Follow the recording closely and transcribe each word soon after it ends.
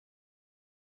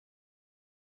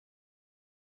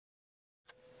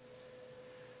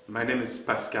My name is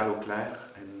Pascal Auclair,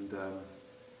 and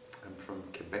I'm from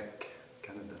Quebec,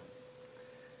 Canada,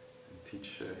 and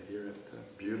teach here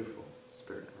at beautiful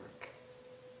Spirit Work.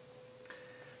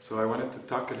 So I wanted to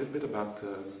talk a little bit about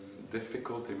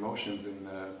difficult emotions.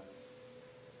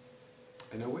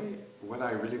 In a way, what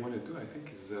I really want to do, I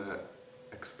think, is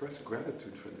express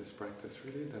gratitude for this practice.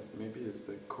 Really, that maybe is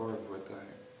the core of what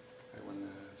I want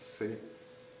to say,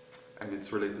 and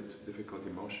it's related to difficult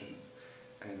emotions.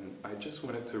 And I just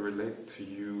wanted to relate to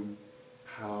you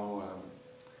how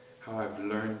I've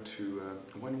learned to,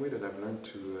 one way that I've learned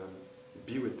to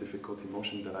be with difficult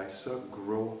emotion that I saw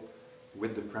grow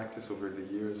with the practice over the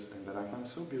years, and that I find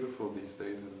so beautiful these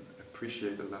days and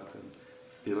appreciate a lot and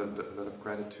feel a lot of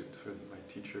gratitude for my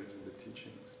teachers and the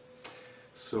teachings.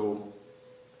 So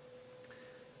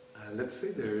let's say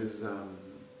there is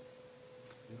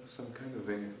some kind of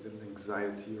a little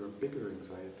anxiety or bigger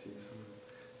anxiety,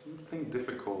 something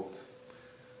difficult,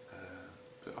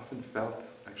 often felt,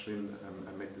 actually,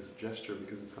 I make this gesture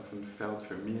because it's often felt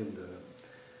for me in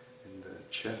the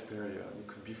chest area. It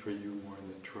could be for you more in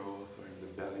the throat or in the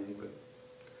belly, but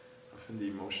often the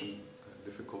emotion,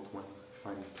 difficult one,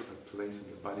 find a place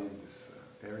in the body in this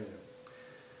area.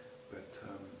 But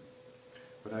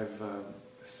what I've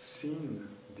seen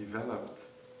developed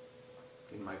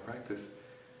in my practice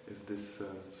is this,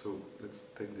 so let's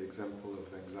take the example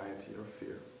of anxiety or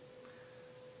fear.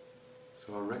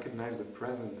 So I'll recognize the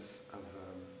presence of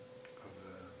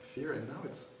fear, and now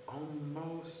it's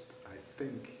almost, I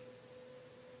think,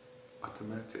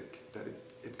 automatic, that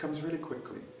it comes really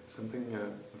quickly. It's something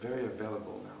very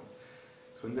available now.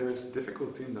 So when there is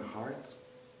difficulty in the heart,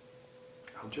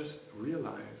 I'll just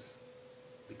realize,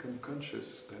 become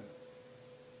conscious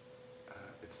that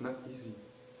it's not easy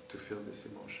to feel this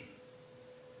emotion.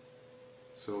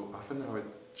 So often how it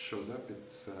shows up,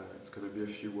 it's going to be a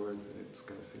few words, and it's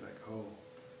going to say like, oh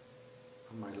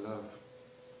my love,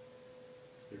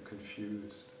 you're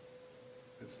confused.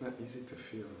 It's not easy to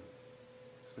feel.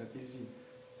 It's not easy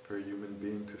for a human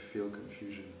being to feel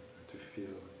confusion, or to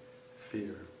feel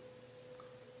fear.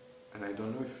 And I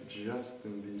don't know if just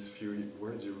in these few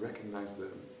words you recognize the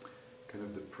kind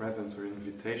of the presence or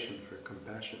invitation for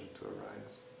compassion to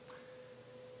arise.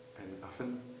 And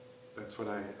often that's what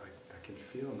I can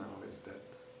feel now, is that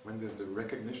when there's the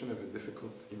recognition of a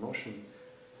difficult emotion,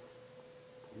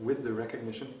 with the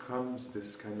recognition comes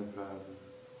this kind of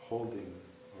holding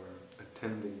or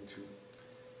attending to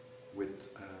with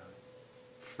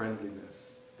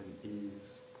friendliness and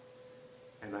ease.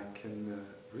 And I can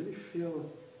really feel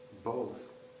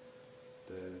both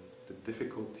the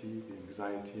difficulty, the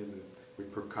anxiety, and the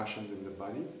repercussions in the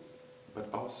body, but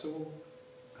also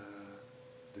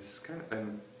this kind of,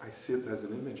 and I see it as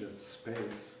an image, as a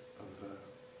space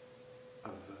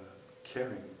of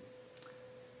caring.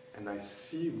 And I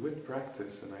see with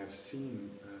practice, and I have seen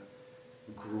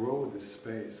grow this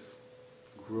space,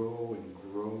 grow and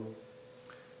grow,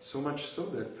 so much so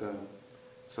that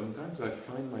sometimes I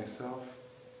find myself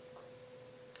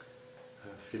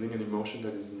feeling an emotion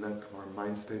that is not, or a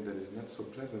mind state that is not so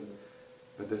pleasant,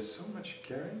 but there's so much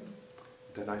caring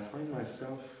that I find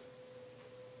myself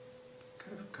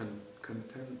kind of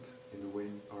content in a way,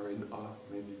 or in awe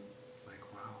maybe, like,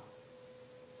 wow,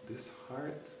 this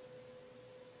heart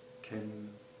can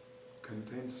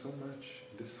contain so much.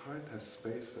 This heart has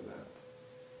space for that.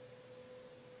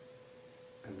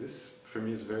 And this, for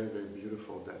me, is very, very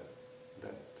beautiful,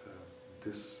 that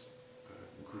this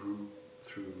grew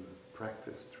through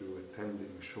practice, through attending,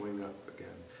 showing up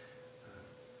again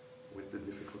with the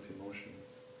difficult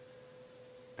emotions.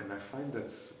 And I find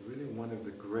that's really one of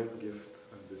the great gifts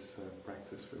of this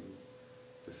practice for me,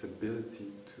 this ability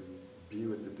to be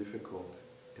with the difficult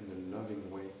in a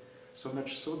loving way. So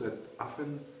much so that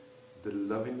often the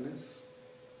lovingness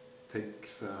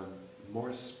takes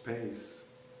more space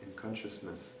in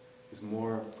consciousness, is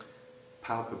more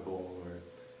palpable or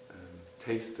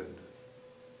tasted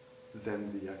than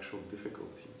the actual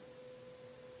difficulty.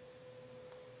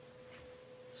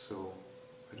 So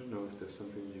I don't know if there's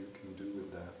something you can do with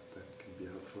that.